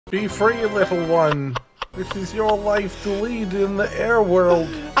Be free, little one. This is your life to lead in the air world.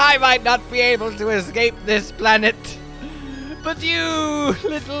 I might not be able to escape this planet, but you,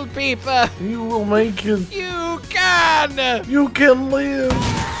 little peeper, You will make it. you can! You can live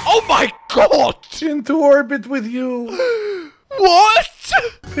Oh my god! into orbit with you. What?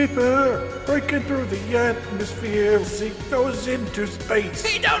 Peeper, breaking through the atmosphere, he goes into space.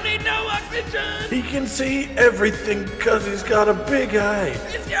 He don't need no oxygen! He can see everything because he's got a big eye.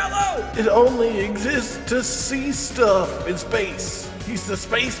 It's yellow! It only exists to see stuff in space. He's the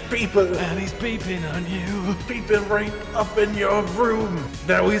space peeper. And he's peeping on you. Peeping right up in your room.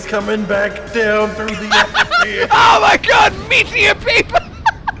 Now he's coming back down through the atmosphere. Oh my god, meteor peeper!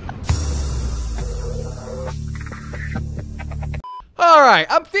 Alright,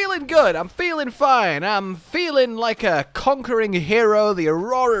 I'm feeling good. I'm feeling fine. I'm feeling like a conquering hero. The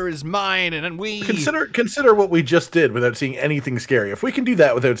Aurora is mine, and we... Consider what we just did without seeing anything scary. If we can do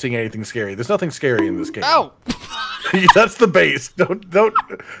that without seeing anything scary, there's nothing scary in this game. Oh! That's the base. Don't...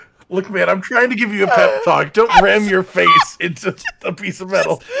 Look, man, I'm trying to give you a pep talk. Don't ram your face into a piece of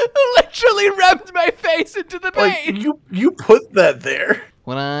metal. Literally rammed my face into the base! Like, you put that there.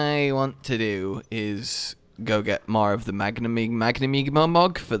 What I want to do is go get more of the Magnamigma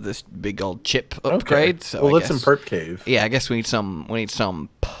mug for this big old chip upgrade. Okay. So well, I let's guess, in Perp Cave. Yeah, I guess we need some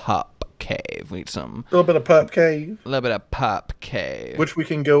pup cave. We need some A little bit of Perp Cave. a little bit of pup cave. Which we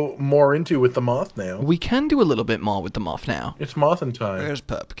can go more into with the moth now. We can do a little bit more with the moth now. It's mothin' time. Where's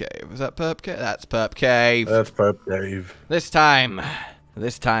pup cave? Is that pup cave? That's pup cave. That's Perp Cave. This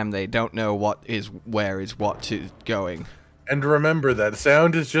time they don't know where is what is going. And remember, that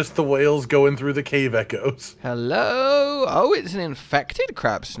sound is just the whales going through the cave echoes. Hello? Oh, it's an infected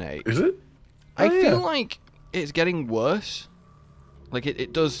crab snake. Is it? I Oh, feel yeah. like it's getting worse. Like,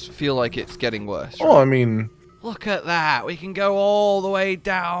 it does feel like it's getting worse. Oh, I mean, Look at that. We can go all the way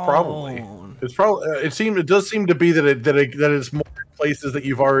down. probably. It's probably. It does seem to be that it's more places that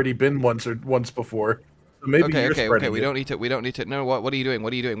you've already been once before. So maybe Okay, you're okay. spreading We it. don't need to. No, what are you doing?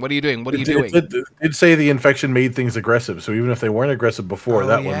 What are you doing? What are you doing? What are you It doing? did say the infection made things aggressive, so even if they weren't aggressive before,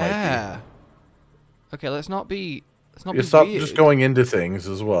 that one might be. Okay, let's not be Stop weird. just going into things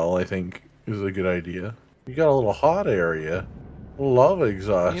as well, I think, is a good idea. You got a little hot area. A little lava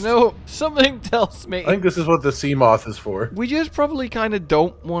exhaust. You know, something tells me I think this is what the sea moth is for. we just probably kind of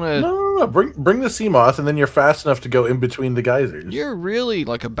don't want to. No. Bring the sea moth, and then you're fast enough to go in between the geysers. You're really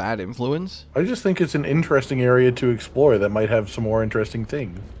like a bad influence. I just think it's an interesting area to explore that might have some more interesting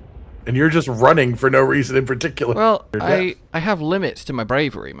things. And you're just running for no reason in particular. Well, Your I death. have limits to my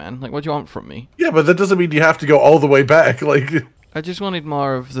bravery, man. Like, what do you want from me? Yeah, but that doesn't mean you have to go all the way back. Like, I just wanted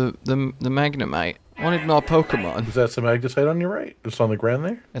more of the Magnemite. I wanted more Pokemon. is that some magnesite on your right? Just on the ground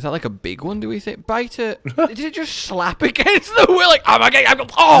there? Is that like a big one, do we think? Bite it. Did it just slap against the wheel? Like, oh my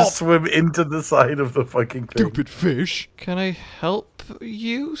god, oh! Just swim into the side of the fucking thing. Stupid fish. Can I help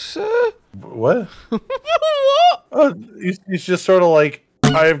you, sir? What? What? Oh, he's just sort of like,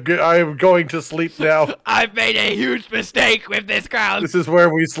 I am going to sleep now. I've made a huge mistake with this ground. This is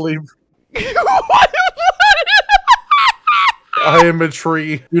where we sleep. What? I am a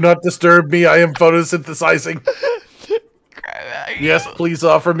tree. Do not disturb me. I am photosynthesizing. Yes, please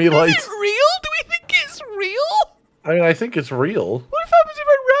offer me light. Is it real? Do we think it's real? I mean, I think it's real. What happens if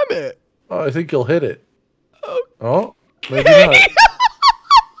I ram it? Oh, I think you'll hit it. Oh, Oh, maybe not.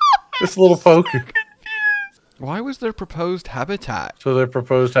 Just a little poke. why was their proposed habitat? So their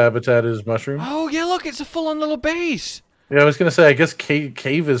proposed habitat is mushroom? Oh, yeah, look, it's a full-on little base. Yeah, I was going to say, I guess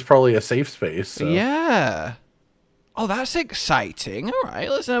cave is probably a safe space. So. Yeah. Oh, that's exciting. All right,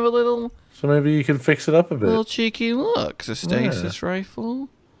 let's have a little So maybe you can fix it up a bit. little cheeky look. It's a stasis rifle.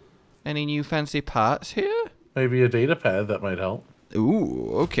 Any new fancy parts here? Maybe a data pad, that might help.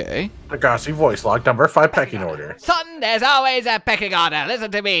 Ooh, okay. Agassi voice log number 5 pecking order. Son, there's always a pecking order.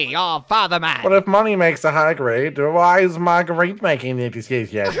 Listen to me, your father man. But if money makes a high grade, why is Marguerite making the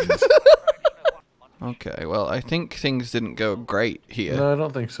decisions? Okay, well, I think things didn't go great here. No, I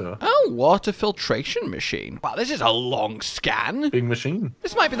don't think so. Oh, water filtration machine. Wow, this is a long scan. Big machine.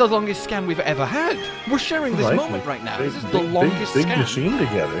 This might be the longest scan we've ever had. We're sharing this Likely. moment right now. Big- This is the big- longest big scan machine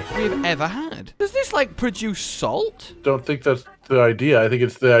together. we've ever had. Does this, like, produce salt? Don't think that's the idea. I think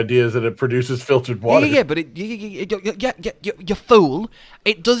it's the idea is that it produces filtered water. Yeah, but you fool.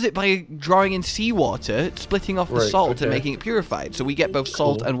 It does it by drawing in seawater, splitting off the Right, salt and okay. making it purified. So we get both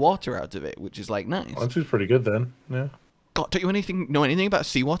salt Cool. and water out of it, which is, like, nice. Well, that seems pretty good then. Yeah. God, don't you know anything about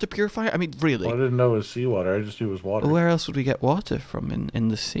seawater purifier? I mean, really? Well, I didn't know it was seawater. I just knew it was water. Where else would we get water from in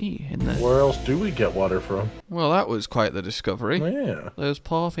the sea? Where else do we get water from? Well, that was quite the discovery. Yeah. Those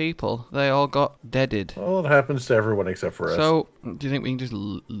poor people. They all got deaded. Well, it happens to everyone except for us. So, do you think we can just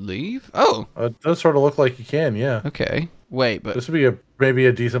leave? Oh! It does sort of look like you can, yeah. Okay. Wait, but... This would be maybe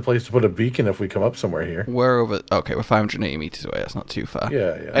a decent place to put a beacon if we come up somewhere here. We're over... Okay, we're 580 meters away. That's not too far.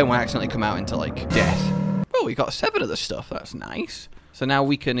 Yeah, yeah. And we'll accidentally come out into, like, death. Oh, we got 7 of the stuff. That's nice. So now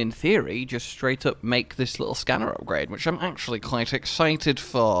we can, in theory, just straight up make this little scanner upgrade, which I'm actually quite excited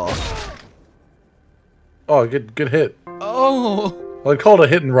for. Oh, good hit. Oh! Well, I'd call it a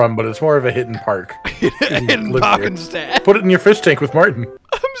hit and run, but it's more of a hit and park. Hit and park instead. Put it in your fish tank with Martin.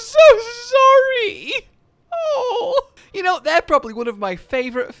 I'm so sorry! Oh! You know, they're probably one of my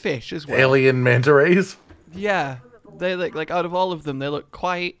favorite fish as well. Alien manta rays? Yeah. They look, like, out of all of them, they look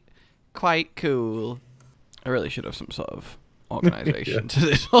quite cool. I really should have some sort of organization to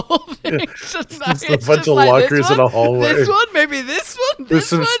this whole thing. Yeah. It's just It's a bunch of lockers in a hallway. This one, maybe this one. There's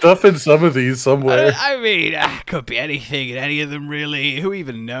some stuff in some of these somewhere. I mean, could be anything in any of them, really. Who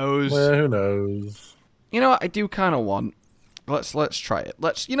even knows? Well, who knows? You know what? I do kind of want. Let's try it.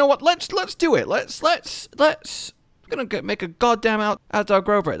 You know what? Let's do it. Let's. We're gonna make a goddamn outdoor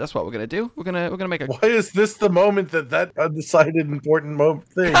grow break. That's what we're gonna do. We're gonna make a. Why is this the moment that undecided important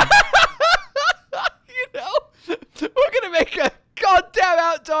thing? We're gonna make a goddamn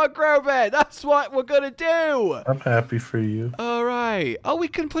outdoor grow bed. That's what we're gonna do. I'm happy for you. All right. Oh, we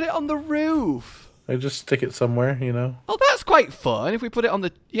can put it on the roof. I just stick it somewhere, you know. Oh, that's quite fun. If we put it on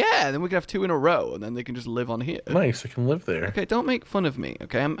the then we can have 2 in a row, and then they can just live on here. Nice, I can live there. Okay, don't make fun of me.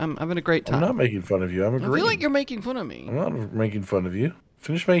 Okay, I'm having a great time. I'm not making fun of you. I'm agreeing. I feel like you're making fun of me. I'm not making fun of you.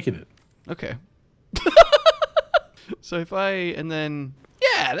 Finish making it. Okay. So if and then.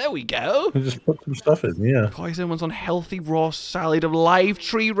 Yeah, there we go. We just put some stuff in, yeah. Poison one's on healthy raw salad of live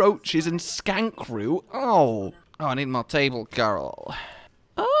tree roaches and skank root. Oh, I need my table, Carol.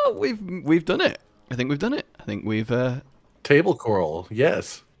 Oh, we've done it. I think we've done it. I think we've table coral.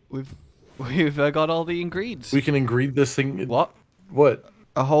 Yes. We've got all the ingredients. We can ingredients this thing. What? What?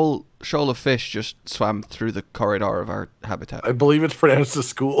 A whole shoal of fish just swam through the corridor of our habitat. I believe it's pronounced a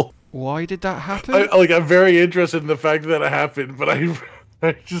school. Why did that happen? I'm very interested in the fact that it happened, but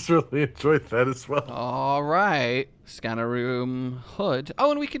I just really enjoyed that as well. All right. Scanner room, hood.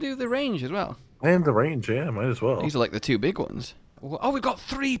 Oh, and we could do the range as well. And the range, yeah, might as well. These are like the 2 big ones. Oh, we've got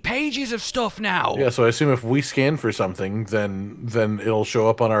 3 pages of stuff now. Yeah, so I assume if we scan for something, then it'll show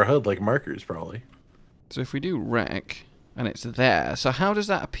up on our HUD like markers, probably. So if we do rec, and it's there, so how does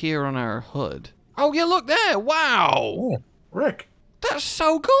that appear on our HUD? Oh, yeah, look there. Wow. Oh, rec. That's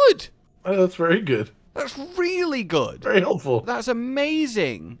so good. Oh, that's very good. That's really good. Very helpful. That's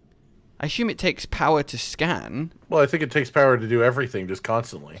amazing. I assume it takes power to scan. Well, I think it takes power to do everything just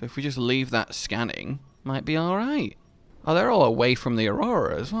constantly. So if we just leave that scanning, might be all right. Oh, they're all away from the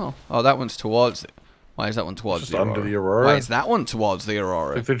Aurora as well. Oh, that one's towards it. Why is that one towards the Aurora? Under the Aurora. Why is that one towards the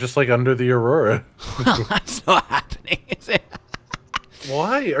Aurora? I think they're just like under the Aurora. Well, that's not happening, is it?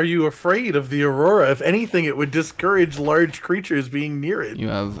 Why are you afraid of the Aurora? If anything, it would discourage large creatures being near it. You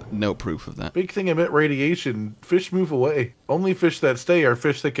have no proof of that. Big thing emit radiation. Fish move away. Only fish that stay are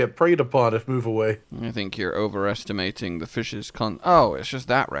fish that get preyed upon if move away. I think you're overestimating the fish's Oh, it's just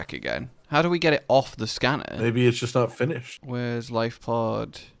that wreck again. How do we get it off the scanner? Maybe it's just not finished. Where's life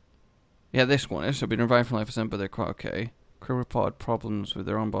pod? Yeah, this one is. So been revived from life ascent, but they're quite okay. Crew report problems with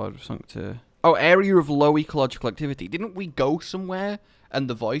their onboard sunk to... Oh, area of low ecological activity. Didn't we go somewhere and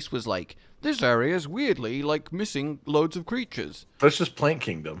the voice was like, this area is weirdly, like, missing loads of creatures? That's just Plant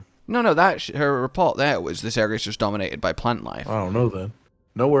Kingdom. No, her report there was this area is just dominated by plant life. I don't know then.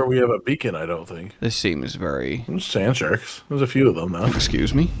 Nowhere we have a beacon, I don't think. This seems very... There's sand sharks. There's a few of them now.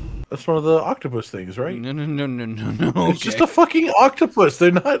 Excuse me? That's one of the octopus things, right? No. It's just a fucking octopus.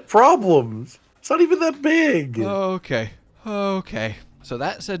 They're not problems. It's not even that big. Okay. So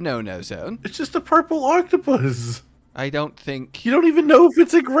that's a no-no zone. It's just a purple octopus. I don't think... You don't even know if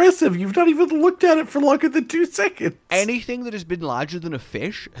it's aggressive. You've not even looked at it for longer than 2 seconds. Anything that has been larger than a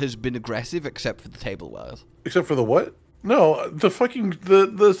fish has been aggressive except for the table whales. Except for the what? No,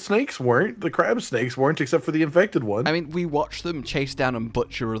 the snakes weren't. The crab snakes weren't, except for the infected one. I mean, we watched them chase down and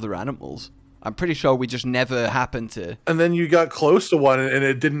butcher other animals. I'm pretty sure we just never happened to... And then you got close to one, and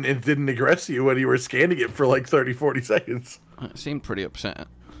it didn't aggress you when you were scanning it for like 30, 40 seconds. It seemed pretty upset.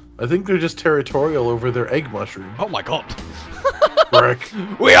 I think they're just territorial over their egg mushroom. Oh my god. Wreck.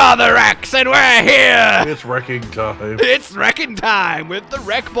 We are the Wrecks, and we're here! It's wrecking time. It's wrecking time with the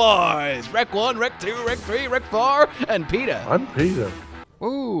Wreck Boys. Wreck 1, Wreck 2, Wreck 3, Wreck 4, and Peter. I'm Peter.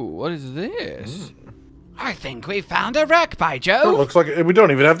 Ooh, what is this? I think we found a wreck, by It Jove. looks like we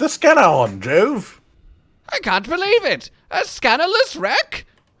don't even have the scanner on, Jove. I can't believe it. A scannerless wreck?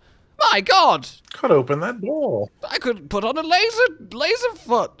 My God. Could open that door. I could put on a laser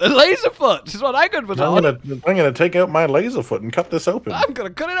foot. A laser foot is what I could put on. I'm gonna take out my laser foot and cut this open. I'm gonna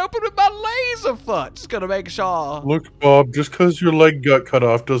cut it open with my laser foot. Just gonna make sure. Look, Bob, just because your leg got cut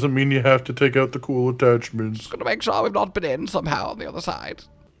off doesn't mean you have to take out the cool attachments. Just gonna make sure we've not been in somehow on the other side.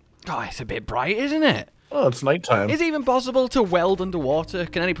 Oh, it's a bit bright, isn't it? Oh, it's nighttime. Is it even possible to weld underwater?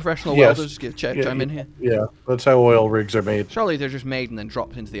 Can any professional Yes. welders get checked? I'm in here. Yeah, that's how oil rigs are made. Surely they're just made and then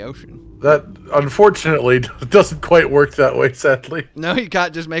dropped into the ocean. That, unfortunately, doesn't quite work that way, sadly. No, you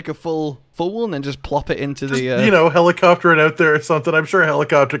can't just make a full one and then just plop it into the... You know, helicopter it out there or something. I'm sure a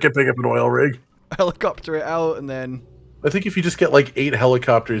helicopter can pick up an oil rig. helicopter it out and then... I think if you just get like 8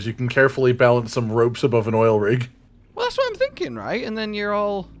 helicopters, you can carefully balance some ropes above an oil rig. Well, that's what I'm thinking, right? And then you're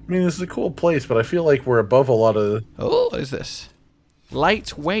all... I mean, this is a cool place, but I feel like we're above a lot of... Oh, what is this?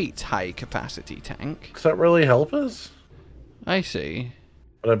 Lightweight high-capacity tank. Does that really help us? I see.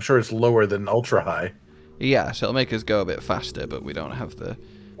 But I'm sure it's lower than ultra high. Yeah, so it'll make us go a bit faster, but we don't have the...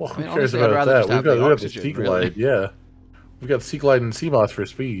 Well, I mean, who cares honestly, I'd about rather that? just We've have got, the we have the oxygen, Sea really. Glide, yeah. We've got Sea Glide and Sea Moss for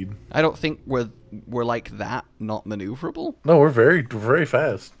speed. I don't think we're like that, not maneuverable. No, we're very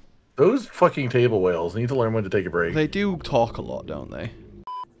fast. Those fucking table whales need to learn when to take a break. They do talk a lot, don't they?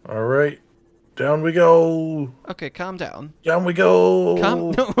 Alright. Down we go. Okay, calm down. Down we go.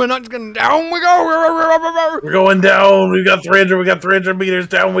 No, we're not just going down we go. We're going down. We got 300 meters.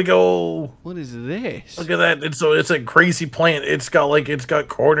 Down we go. What is this? Look at that. It's a crazy plant. It's got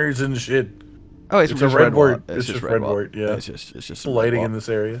corners and shit. Oh, it's a just redwort. It's just red redwort, yeah. It's just The lighting in this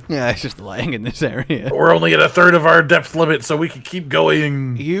area. Yeah, it's just the lighting in this area. We're only at a third of our depth limit, so we can keep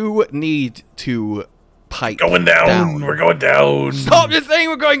going. You need to pipe Going down. We're going down. Stop just saying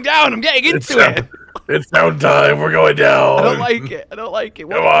we're going down. I'm getting into it. It's down time. We're going down. I don't like it. I don't like it.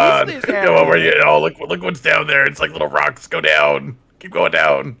 Come on. Come on. Look what's down there. It's like little rocks. Go down. Keep going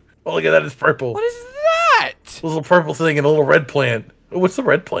down. Oh, look at that. It's purple. What is that? A little purple thing and a little red plant. Oh, what's the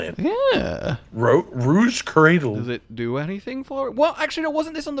red plant? Yeah. Rouge Cradle. Does it do anything for it? Well, actually, no,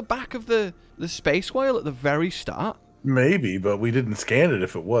 wasn't this on the back of the space whale at the very start? Maybe, but we didn't scan it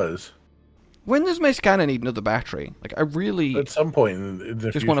if it was. When does my scanner need another battery? Like, I really... At some point in the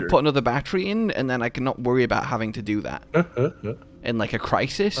future. Just want to put another battery in, and then I can not worry about having to do that. In, like, a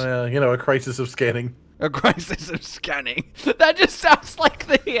crisis? You know, a crisis of scanning. A crisis of scanning. That just sounds like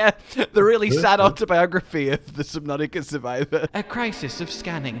the really sad autobiography of the Subnautica survivor. A crisis of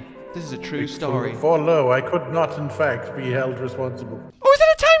scanning. This is a true story. For lo, I could not, in fact, be held responsible. Oh, is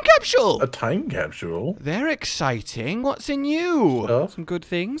that a time capsule? A time capsule? They're exciting. What's in you? Oh. Some good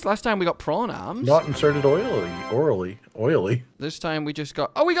things. Last time we got prawn arms. Not inserted oily. This time we just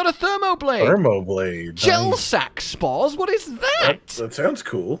got... Oh, we got a thermoblade. Thermoblade. Gel Nice. sac spores? What is that? That sounds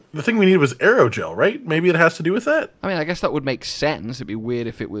cool. The thing we needed was aerogel, right? Maybe it has to do with that? I mean, I guess that would make sense. It'd be weird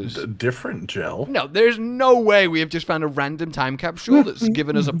if it was... A different gel? No, there's no way we have just found a random time capsule that's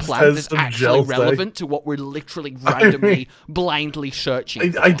given us a plan Has that's some actually gel stack. relevant to what we're literally randomly, blindly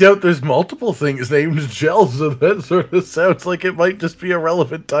searching for. I doubt there's multiple things named gels, so that sort of sounds like it might just be a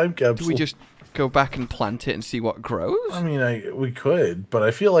relevant time capsule. Do we just go back and plant it and see what grows? I mean, we could, but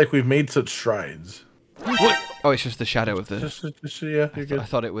I feel like we've made such strides. What? Oh, it's just the shadow of the... Yeah, you're good. I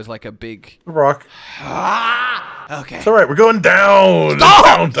thought it was like a big... Rock. Ah! Okay. It's alright, we're going down!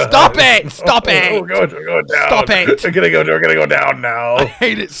 Stop! Stop it! Stop it! We're going down. Stop it! We're gonna go down now. I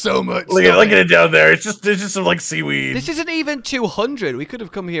hate it so much. Look at it down there. It's just some like seaweed. This isn't even 200. We could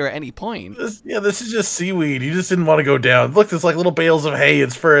have come here at any point. This is just seaweed. You just didn't want to go down. Look, there's like little bales of hay.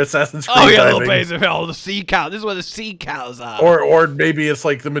 It's for Assassin's Creed. Oh yeah, diving. little bales of hell. The sea cow. This is where the sea cows are. Or maybe it's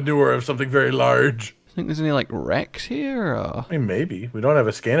like the manure of something very large. I think there's any like wrecks here. Or... I mean, maybe. We don't have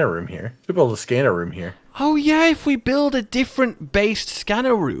a scanner room here. We build a scanner room here. Oh yeah, if we build a different based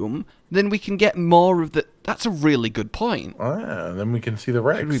scanner room, then we can get more of the... That's a really good point. Oh, yeah, then we can see the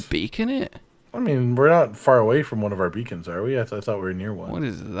wrecks. Should we beacon it? I mean, we're not far away from one of our beacons, are we? I thought we were near one. What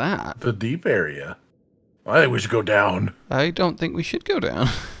is that? The deep area. I think we should go down. I don't think we should go down.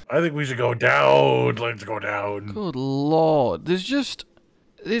 I think we should go down. Let's go down. Good lord. There's just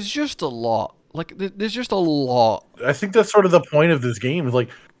a lot. Like, there's just a lot. I think that's sort of the point of this game. Is like,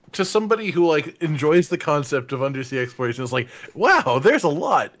 to somebody who like enjoys the concept of undersea exploration, it's like, wow, there's a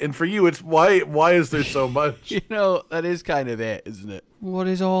lot. And for you, it's why is there so much? You know, that is kind of it, isn't it? What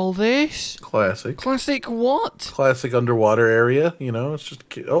is all this? Classic. Classic what? Classic underwater area. You know, it's just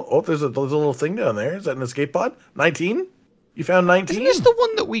there's a little thing down there. Is that an escape pod? 19? You found 19? Isn't this the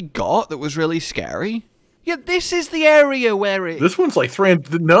one that we got that was really scary? Yeah, this is the area where it... This one's like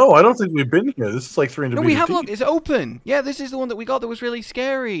 300... No, I don't think we've been here. This is like 300 No, meters we have deep. looked. It's open. Yeah, this is the one that we got that was really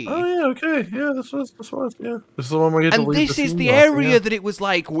scary. Oh, yeah, okay. Yeah, this was, yeah. This is the one where you get to And leave this the is scene the off, area yeah. that it was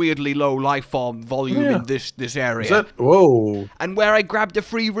like weirdly low life form volume Yeah. in this area. Is that... Whoa. And where I grabbed a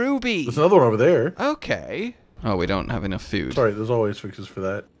free ruby. There's another one over there. Okay. Oh, we don't have enough food. Sorry, there's always fixes for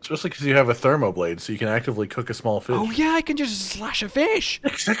that. Especially because you have a thermoblade, so you can actively cook a small fish. Oh, yeah, I can just slash a fish.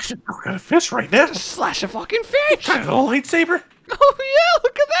 I've got a fish right now. Just slash a fucking fish. Got a little lightsaber. Oh, yeah,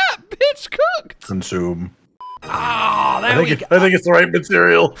 look at that. Bitch cooked. Consume. Ah, there I we think it's the right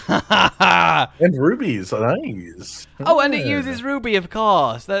material. go. And rubies, nice. Oh, and it Yeah. uses ruby, of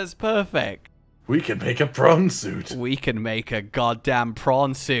course. That's perfect. We can make a prawn suit. We can make a goddamn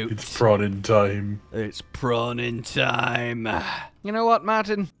prawn suit. It's prawn in time. It's prawn in time. You know what,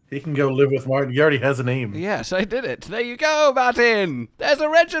 Martin? He can go live with Martin. He already has a name. Yes, I did it. There you go, Martin. There's a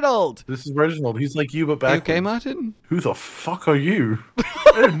Reginald. This is Reginald. He's like you, but You backwards. okay, Martin? Who the fuck are you?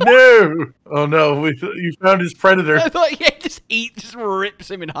 Oh, no! Oh no, you found his predator. I thought, yeah, just rips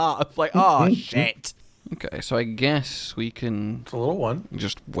him in half. Like, oh, shit. Okay, so I guess we can It's a little one.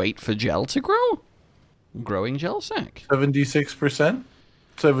 just wait for gel to grow. Growing gel sack. 76%?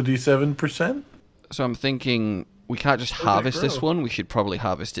 77%? So I'm thinking we can't just Where did it harvest this grow? one. We should probably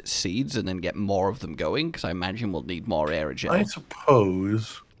harvest its seeds and then get more of them going, because I imagine we'll need more aerogel. I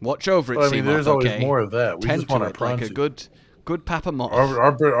suppose. Watch over it, But, I mean, Seamoth, there's always okay? more of that. We Tend just want to our it prawn like a suit. good Papa Moth.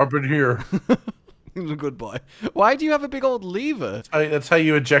 I've been here. He's a good boy. Why do you have a big old lever? That's how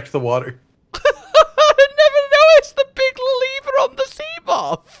you eject the water. I never noticed the big lever on the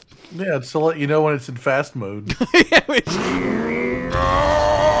Seamoth. Yeah, it's to let you know when it's in fast mode. Yeah,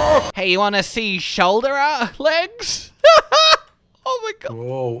 hey, you want to see shoulder legs? Oh my god.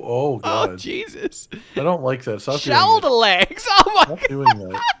 Oh Oh, god. Jesus. I don't like that. Stop doing Shoulder it. legs. Oh my Stop doing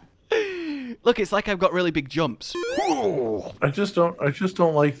that. god. Look, it's like I've got really big jumps. I just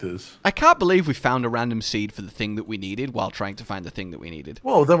don't like this. I can't believe we found a random seed for the thing that we needed while trying to find the thing that we needed.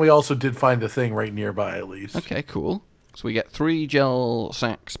 Well, then we also did find the thing right nearby, at least. Okay, cool. So we get 3 gel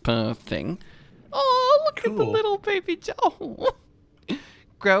sacks per thing. Oh, look at the Cool. little baby gel.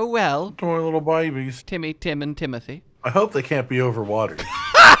 Grow well, Poor little babies. Timmy, Tim, and Timothy. I hope they can't be overwatered.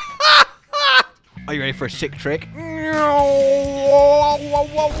 Are you ready for a sick trick? Whoa, whoa,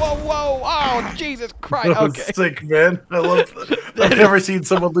 whoa, whoa, whoa. Oh, Jesus Christ. That was Okay. sick, man. I love that. I've never seen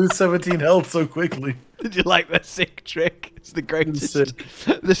someone lose 17 health so quickly. Did you like that sick trick? It's the greatest.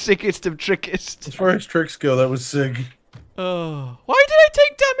 Sick. The sickest of trickest. As far as tricks go, that was sick. Oh. Why did I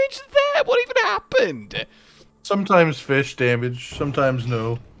take damage there? What even happened? Sometimes fish damage, sometimes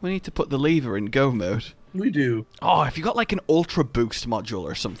no. We need to put the lever in go mode. We do. Oh, if you got like an ultra boost module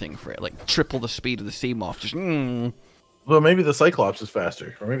or something for it, like triple the speed of the Seamoth, just Well, maybe the Cyclops is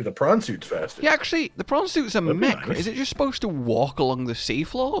faster, or maybe the prawn suit's faster. Yeah, actually, the prawn suit's a That'd be mech. Right? nice. Is it just supposed to walk along the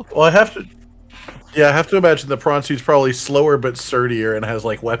seafloor? Well, I have to imagine the prawn suit's probably slower but sturdier and has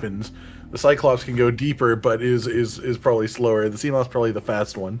like weapons. The Cyclops can go deeper, but is probably slower. The Seamoth's probably the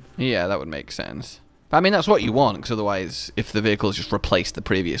fast one. Yeah, that would make sense. But, I mean, that's what you want, because otherwise, if the vehicles just replaced the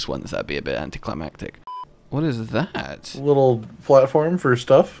previous ones, that'd be a bit anticlimactic. What is that? Little platform for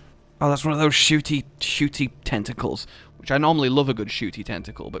stuff. Oh, that's one of those shooty tentacles, which I normally love a good shooty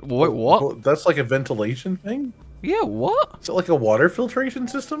tentacle, but wait, what? Well, that's like a ventilation thing? Yeah, what? Is it like a water filtration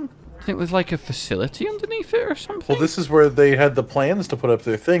system? I think there's like a facility underneath it or something. Well, this is where they had the plans to put up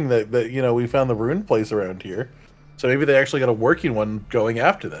their thing that you know, we found the ruined place around here. So maybe they actually got a working one going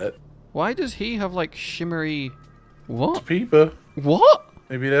after that. Why does he have like shimmery... What? Peepa. What?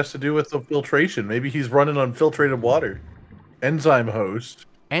 Maybe it has to do with the filtration. Maybe he's running on filtrated water. Enzyme host.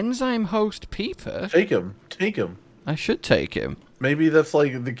 Enzyme host Peeper? Take him. Take him. I should take him. Maybe that's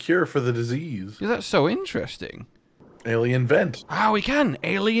like the cure for the disease. Yeah, that's so interesting. Alien vent. Ah, we can.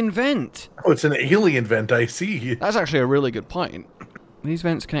 Alien vent. Oh, it's an alien vent, I see. That's actually a really good point. These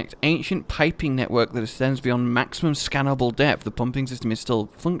vents connect ancient piping network that extends beyond maximum scannable depth. The pumping system is still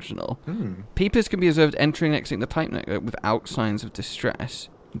functional. Peepers can be observed entering and exiting the pipe network without signs of distress,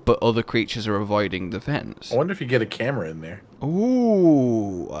 but other creatures are avoiding the vents. I wonder if you get a camera in there.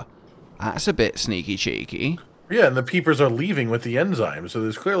 Ooh, that's a bit sneaky cheeky. Yeah, and the peepers are leaving with the enzyme, so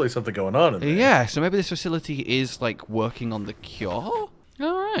there's clearly something going on in there. Yeah, so maybe this facility is like working on the cure?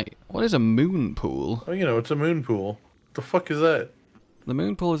 Alright, what is a moon pool? Oh, you know, it's a moon pool. What the fuck is that? The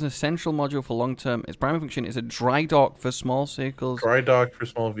moon pool is an essential module for long-term. Its primary function is a dry dock for small vehicles, Dry dock for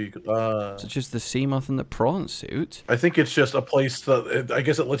small vehicles. such as the Seamoth and the prawn suit. I think it's just a place that, I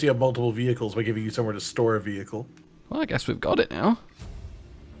guess it lets you have multiple vehicles by giving you somewhere to store a vehicle. Well, I guess we've got it now.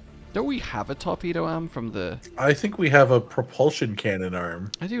 Don't we have a torpedo arm from the... I think we have a propulsion cannon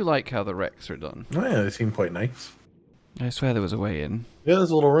arm. I do like how the wrecks are done. Oh, yeah, they seem quite nice. I swear there was a way in. Yeah,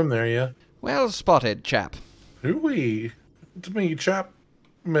 there's a little room there, yeah. Well spotted, chap. Ooh-wee. It's me,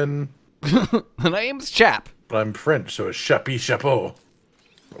 Chapman. The name's Chap. But I'm French, so it's Chappie Chapeau.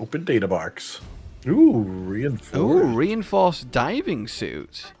 Open data box. Ooh, reinforced. Ooh, reinforced diving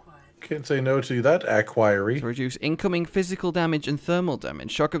suit. Can't say no to that acquiry. To reduce incoming physical damage and thermal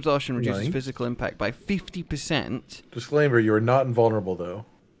damage. Shock absorption reduces Nice. physical impact by 50%. Disclaimer, you are not invulnerable, though.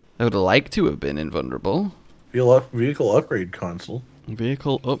 I would like to have been invulnerable. Vehicle upgrade console.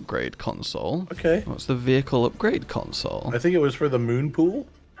 Vehicle upgrade console. Okay. What's the vehicle upgrade console? I think it was for the moon pool,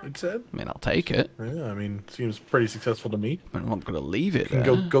 it said. I mean, I'll take it. Yeah, I mean, seems pretty successful to me. I'm not going to leave it We there.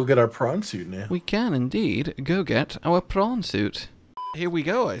 can go get our prawn suit now. We can indeed go get our prawn suit. Here we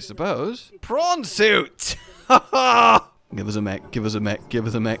go, I suppose. Prawn suit! Ha ha! Give us a mech, give us a mech, give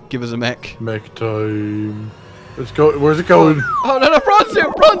us a mech, give us a mech. Mech time. Let's go. Where's it going? Oh no, no, prawn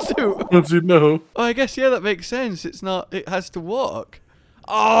suit, prawn suit! What's it know? Oh, I guess, yeah, that makes sense. It's not, it has to walk.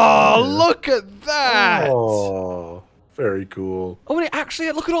 Oh, look at that! Oh, very cool. Oh, and it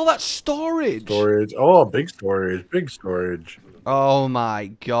actually, look at all that storage! Storage. Oh, big storage. Big storage. Oh my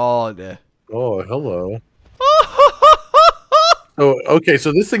god. Oh, hello. Oh, okay,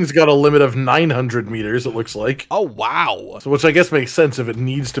 so this thing's got a limit of 900 meters, it looks like. Oh, wow. So, which I guess makes sense if it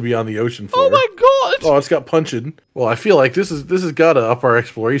needs to be on the ocean floor. Oh my god! Oh, it's got punching. Well, I feel like this has got to up our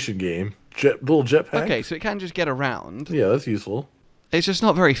exploration game. Little jetpack. Okay, so it can just get around. Yeah, that's useful. It's just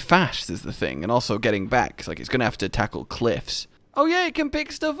not very fast is the thing, and also getting back, 'cause, like, it's gonna have to tackle cliffs. Oh yeah, it can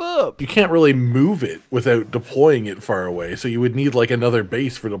pick stuff up! You can't really move it without deploying it far away, so you would need, like, another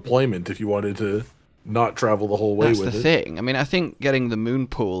base for deployment if you wanted to not travel the whole way That's with the it. thing. I mean, I think getting the moon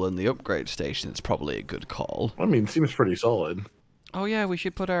pool and the upgrade station is probably a good call. I mean, seems pretty solid. Oh yeah, we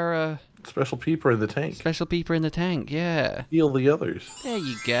should put our Special peeper in the tank. special peeper in the tank, yeah. Heal the others. There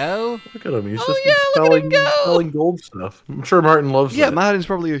you go. Look at him. He's Oh, just yeah, look at him go! selling gold stuff. I'm sure Martin loves Yeah, that. Martin's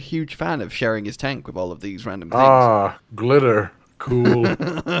probably a huge fan of sharing his tank with all of these random things. Ah, glitter. Cool.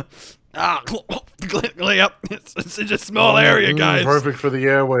 Yep. It's such a small area, guys. Perfect for the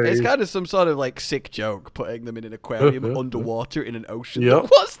airways. It's kind of some sort of like sick joke putting them in an aquarium underwater in an ocean. Yep.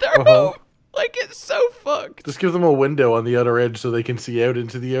 Like, what's their home? Like, it's so fucked. Just give them a window on the outer edge so they can see out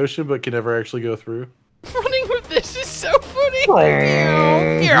into the ocean but can never actually go through. Running with this is so funny.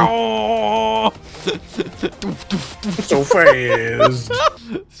 So fast.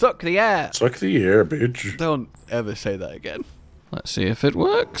 Suck the air. Suck the air, bitch. Don't ever say that again. Let's see if it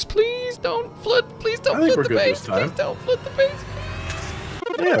works. Please don't flood. Please don't I think flood the we're good base. this time. Please don't flood the base.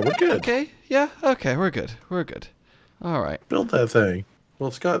 Yeah, we're good. Okay. Yeah. Okay. We're good. We're good. All right. Build that thing. Well,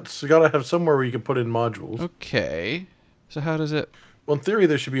 it's got to have somewhere where you can put in modules. Okay. So how does it... Well, in theory,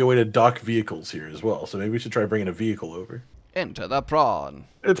 there should be a way to dock vehicles here as well. So maybe we should try bringing a vehicle over. Enter the prawn.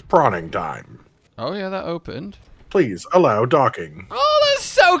 It's prawning time. Oh, yeah, that opened. Please allow docking. Oh, that's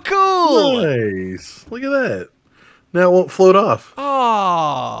so cool! Nice. Look at that. Now it won't float off.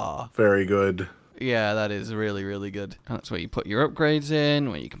 Oh. Very good. Yeah, that is really, really good. And that's where you put your upgrades in,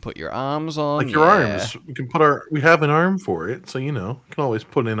 where you can put your arms on. Like your arms. We can put we have an arm for it, so you know, we can always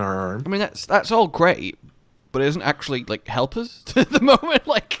put in our arm. I mean, that's all great, but it doesn't actually, like, help us at the moment,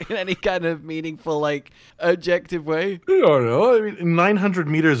 like, in any kind of meaningful, like, objective way. I don't know. I mean, in 900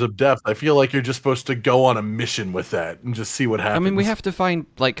 meters of depth, I feel like you're just supposed to go on a mission with that and just see what happens. I mean, we have to find,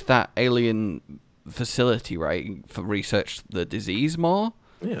 like, that alien facility, right, for research the disease more.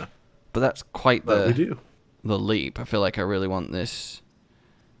 Yeah. But that's quite the leap. I feel like I really want this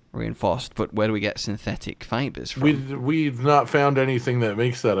reinforced, but where do we get synthetic fibers from? We've not found anything that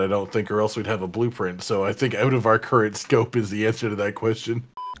makes that, I don't think, or else we'd have a blueprint. So I think out of our current scope is the answer to that question.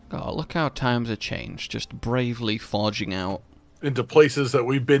 Oh, look how times have changed. Just bravely forging out. Into places that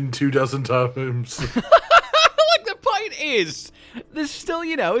we've been 24 times. Like, the point is, there's still,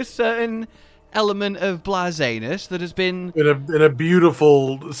 you know, a certain element of blaseness that has been... In a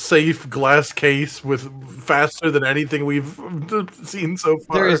beautiful, safe glass case with faster than anything we've seen so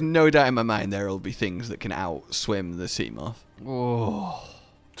far. There is no doubt in my mind there will be things that can outswim the sea moth. Oh.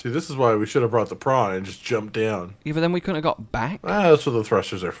 See, this is why we should have brought the prawn and just jumped down. Yeah, but then we couldn't have got back. Ah, that's what the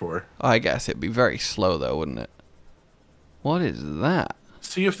thrusters are for. I guess it'd be very slow though, wouldn't it? What is that?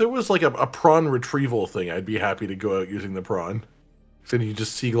 See, if there was like a prawn retrieval thing, I'd be happy to go out using the prawn. Then you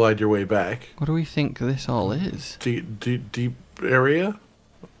just sea glide your way back. What do we think this all is? Deep area?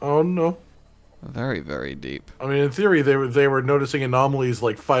 Oh no. Very, very deep. I mean, in theory, they were noticing anomalies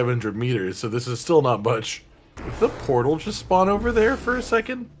like 500 meters, so this is still not much. Did the portal just spawn over there for a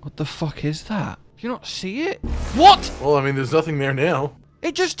second? What the fuck is that? Do you not see it? What? Well, I mean, there's nothing there now.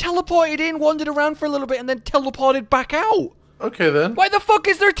 It just teleported in, wandered around for a little bit, and then teleported back out. Okay, then. Why the fuck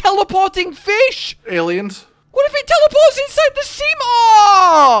is there teleporting fish? Aliens. What if it teleports inside the sea?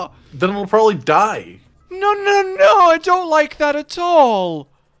 Oh! Then it'll probably die. No, no, no, I don't like that at all.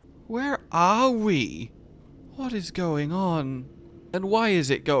 Where are we? What is going on? And why is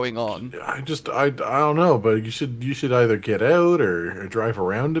it going on? I don't know, but you should either get out or drive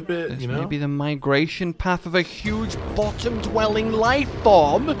around a bit, This you know? may be the migration path of a huge bottom-dwelling life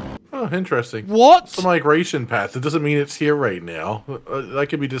form. Oh, interesting. What? It's a migration path. It doesn't mean it's here right now. That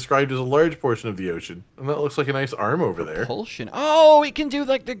could be described as a large portion of the ocean. And that looks like a nice arm over there. Propulsion. Oh, it can do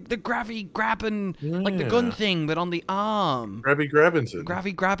like the gravy grabbing, like the gun Yeah. thing, but on the arm. Grabby Grabbinson.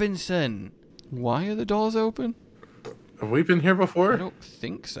 Gravy Grabbinson. Why are the doors open? Have we been here I before? don't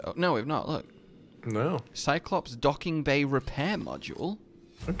think so. No, we've not. Look. No. Cyclops docking bay repair module.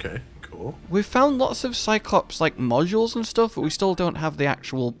 Okay, cool. We've found lots of Cyclops like modules and stuff, but we still don't have the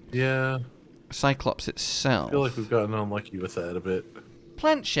actual Yeah, Cyclops I itself. feel like we've gotten unlucky with that a bit.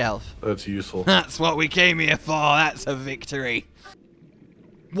 Plant shelf. That's useful. That's what we came here for. That's a victory.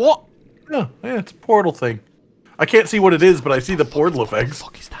 What? Yeah, it's a portal thing. I can't see what it is, but I see the portal effects.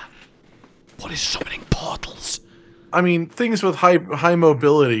 What the fuck is that? What is summoning portals? I mean, things with high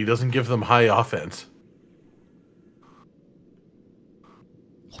mobility doesn't give them high offense.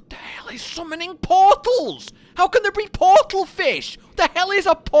 What the hell is summoning portals? How can there be portal fish? What the hell is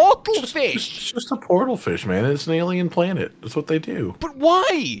a portal fish? It's just a portal fish, man. It's an alien planet. That's what they do. But why?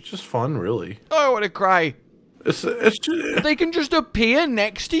 It's just fun, really. Oh, I want to cry. It's just, They can just appear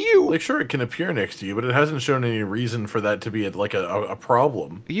next to you. like, sure, it can appear next to you, but it hasn't shown any reason for that to be a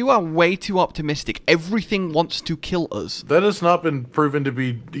problem. You are way too optimistic. Everything wants to kill us. That has not been proven to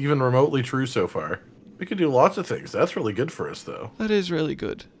be even remotely true so far. We could do lots of things. That's really good for us, though. That is really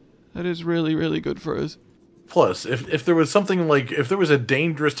good. That is really, really good for us. Plus, if there was something like, if there was a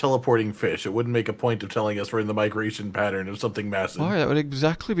dangerous teleporting fish, it wouldn't make a point of telling us we're in the migration pattern of something massive. Alright, that would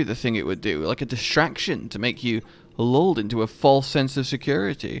exactly be the thing it would do. Like a distraction to make you lulled into a false sense of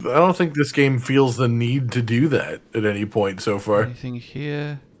security. I don't think this game feels the need to do that at any point so far. Anything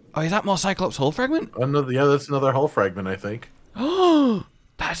here? Oh, is that more Cyclops hull fragment? Yeah, that's another hull fragment, I think. Oh,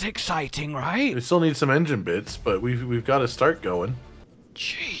 that's exciting, right? We still need some engine bits, but we've got to start going.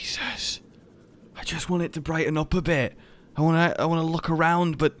 Jesus. I just want it to brighten up a bit. I want to look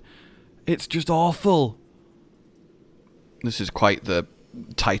around, but it's just awful. This is quite the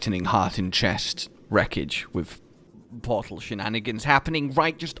tightening heart in chest wreckage with portal shenanigans happening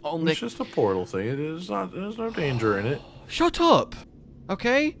right just on the... It's just a portal thing. There's no danger in it. Shut up,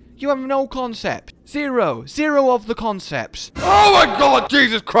 okay? You have no concept. Zero of the concepts. Oh my god,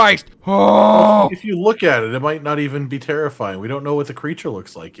 Jesus Christ! Oh! If you look at it, it might not even be terrifying. We don't know what the creature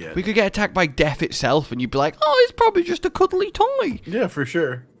looks like yet. We could get attacked by death itself and you'd be like, oh, it's probably just a cuddly toy. Yeah, for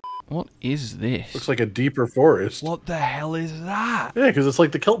sure. What is this? Looks like a deeper forest. What the hell is that? Yeah, because it's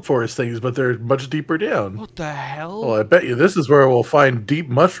like the kelp forest things, but they're much deeper down. What the hell? Well, I bet you this is where we'll find deep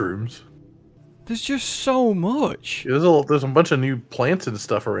mushrooms. There's just so much. Yeah, there's a bunch of new plants and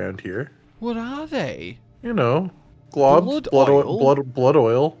stuff around here. What are they? You know, globs, Blood oil? blood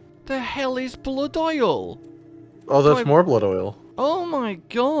oil. The hell is blood oil? Oh, that's I- more blood oil. Oh my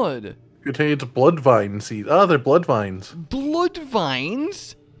god. Contains blood vine seeds. Oh, they're blood vines. Blood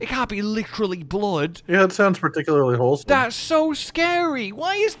vines? It can't be literally blood. Yeah, it sounds particularly wholesome. That's so scary.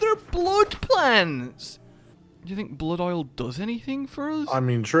 Why is there blood plants? Do you think blood oil does anything for us? I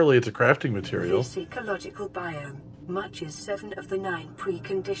mean, surely it's a crafting material. This ecological biome matches 7 of the 9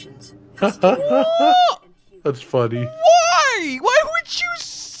 preconditions. That's funny. Why? Why would you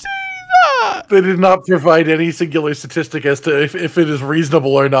say that? They did not provide any singular statistic as to if it is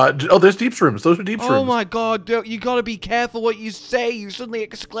reasonable or not. Oh, there's deep shrooms. Those are deep shrooms. Oh my god, you gotta be careful what you say. You suddenly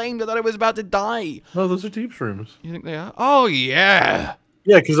exclaimed that I was about to die. No, those are deep shrooms. You think they are? Oh yeah.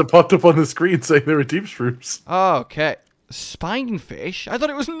 Yeah, because it popped up on the screen saying they were deep shrooms. Okay. Spinefish? I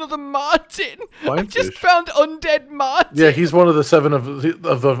thought it was another martin. I just Spinefish. found undead martin. Yeah, he's one of the 7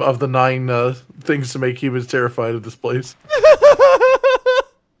 of the 9 things to make humans terrified of this place.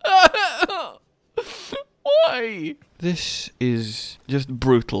 Why? This is just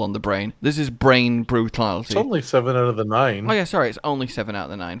brutal on the brain. This is brain brutality. It's only 7 out of the 9. Oh yeah, sorry, it's only 7 out of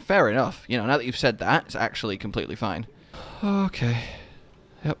the 9. Fair enough. You know, now that you've said that, it's actually completely fine. Okay.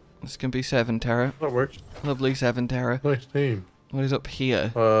 Yep, this can be 7 Terra. That works. Lovely 7 Terra. Nice name. What is up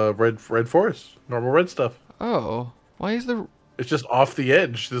here? Red forest. Normal red stuff. Oh, why is there... It's just off the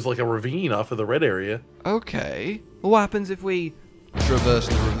edge. There's like a ravine off of the red area. Okay. What happens if we traverse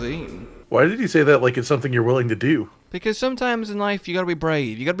the ravine? Why did you say that like it's something you're willing to do? Because sometimes in life you gotta be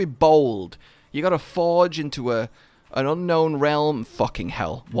brave, you gotta be bold, you gotta forge into a An unknown realm? Fucking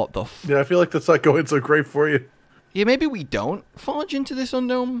hell. What the f... Yeah, I feel like that's not going so great for you. Yeah, maybe we don't forge into this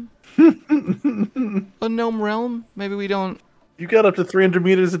unknown... unknown realm? Maybe we don't... You got up to 300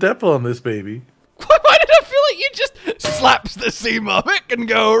 meters of depth on this baby. Why did I feel like you just slaps the seam off? It can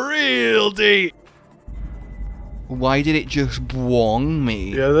go real deep. Why did it just bwong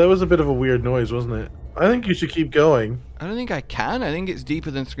me? Yeah, that was a bit of a weird noise, wasn't it? I think you should keep going. I don't think I can. I think it's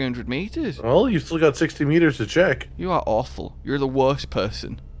deeper than 300 meters. Well, you've still got 60 meters to check. You are awful. You're the worst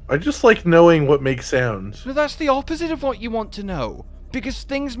person. I just like knowing what makes sounds. No, that's the opposite of what you want to know. Because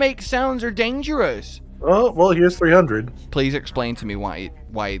things make sounds are dangerous. Oh, well, here's 300. Please explain to me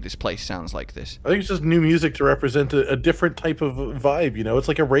why this place sounds like this. I think it's just new music to represent a different type of vibe, you know? It's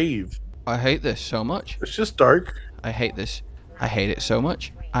like a rave. I hate this so much. It's just dark. I hate this. I hate it so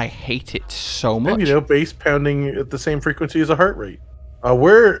much. I hate it so much. And, you know, bass pounding at the same frequency as a heart rate.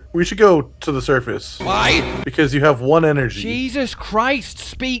 We should go to the surface. Why? Because you have one energy. Jesus Christ,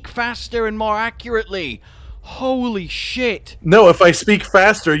 speak faster and more accurately. Holy shit. No, if I speak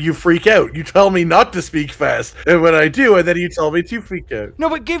faster, you freak out. You tell me not to speak fast. And when I do, and then you tell me to freak out. No,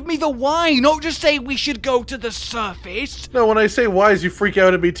 but give me the why. Not just say we should go to the surface. No, when I say whys, you freak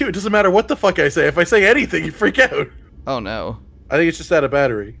out at me too. It doesn't matter what the fuck I say. If I say anything, you freak out. Oh no. I think it's just out of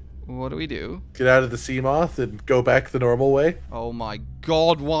battery. What do we do? Get out of the sea moth and go back the normal way. Oh my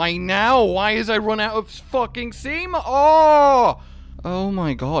god, why now? Why has I run out of fucking seam? Oh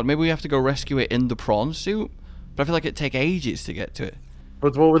my god, maybe we have to go rescue it in the prawn suit? But I feel like it'd take ages to get to it.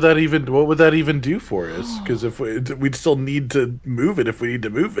 But what would that even do for us? Because if we'd still need to move it if we need to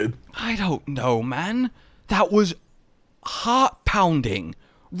move it. I don't know, man. That was heart pounding.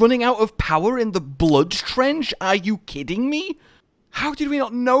 Running out of power in the blood trench? Are you kidding me? How did we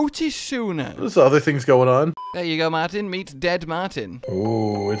not notice sooner? There's other things going on. There you go, Martin. Meet Dead Martin.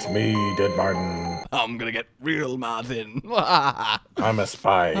 Oh, it's me, Dead Martin. I'm gonna get real Martin. I'm a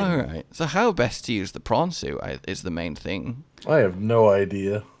spy. Alright, so how best to use the prawn suit is the main thing. I have no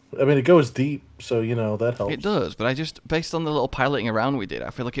idea. I mean, it goes deep, so, you know, that helps. It does, but based on the little piloting around we did,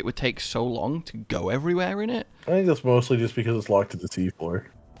 I feel like it would take so long to go everywhere in it. I think that's mostly just because it's locked to the seafloor.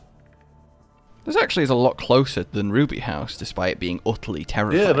 This actually is a lot closer than Ruby House, despite it being utterly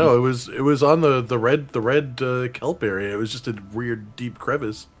terrifying. Yeah, no, it was on the red kelp area. It was just a weird deep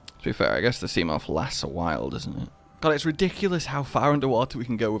crevice. To be fair, I guess the Seamoth lasts a while, doesn't it? God, it's ridiculous how far underwater we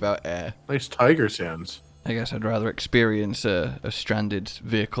can go without air. Nice tiger sounds. I guess I'd rather experience a stranded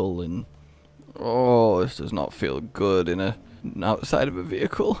vehicle and... Oh, this does not feel good in outside of a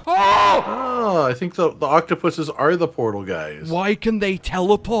vehicle. Oh, I think the octopuses are the portal guys. Why can they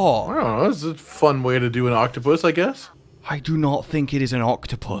teleport? I don't know. It's a fun way to do an octopus, I guess. I do not think it is an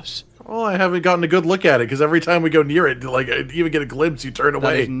octopus. Well, I haven't gotten a good look at it because every time we go near it, like I even get a glimpse, you turn That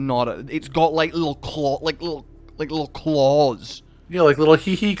away. is not it's got like little little claws. Yeah, like little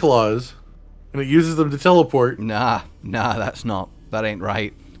hee-hee claws. And it uses them to teleport. Nah, that ain't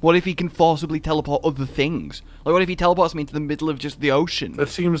right. What if he can forcibly teleport other things? Like, what if he teleports me into the middle of just the ocean? That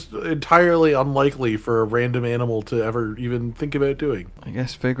seems entirely unlikely for a random animal to ever even think about doing. I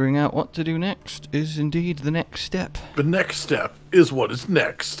guess figuring out what to do next is indeed the next step. The next step is what is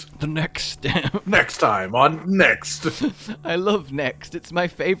next. The next step. Next time on Next. I love Next. It's my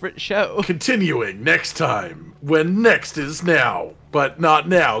favorite show. Continuing next time, when next is now. But not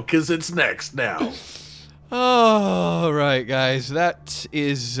now, because it's next now. Oh, right, guys. That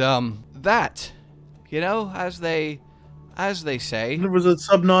is, that. You know, as they say. It was a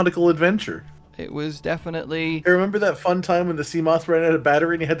subnautical adventure. It was definitely... Hey, remember that fun time when the sea moth ran out of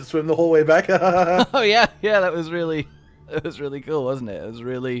battery and you had to swim the whole way back? Oh, yeah, that was really cool, wasn't it? It was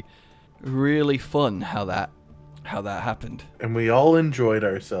really, really fun how that happened. And we all enjoyed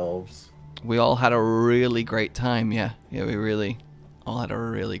ourselves. We all had a really great time, yeah. Yeah, we really all had a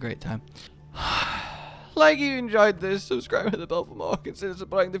really great time. Like you enjoyed this, subscribe with the bell for more, consider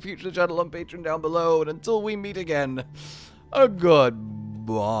supporting the future of the channel on Patreon down below, and until we meet again, goodbye.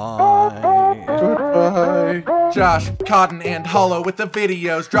 Goodbye. Josh, Cotton, and Hollow with the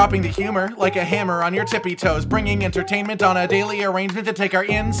videos, dropping the humor like a hammer on your tippy toes, bringing entertainment on a daily arrangement to take our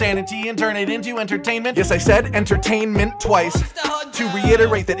insanity and turn it into entertainment. Yes, I said entertainment twice, to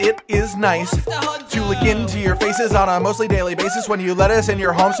reiterate that it is nice to look into your faces on a mostly daily basis when you let us in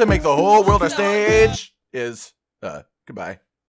your homes to make the whole world a stage. Goodbye.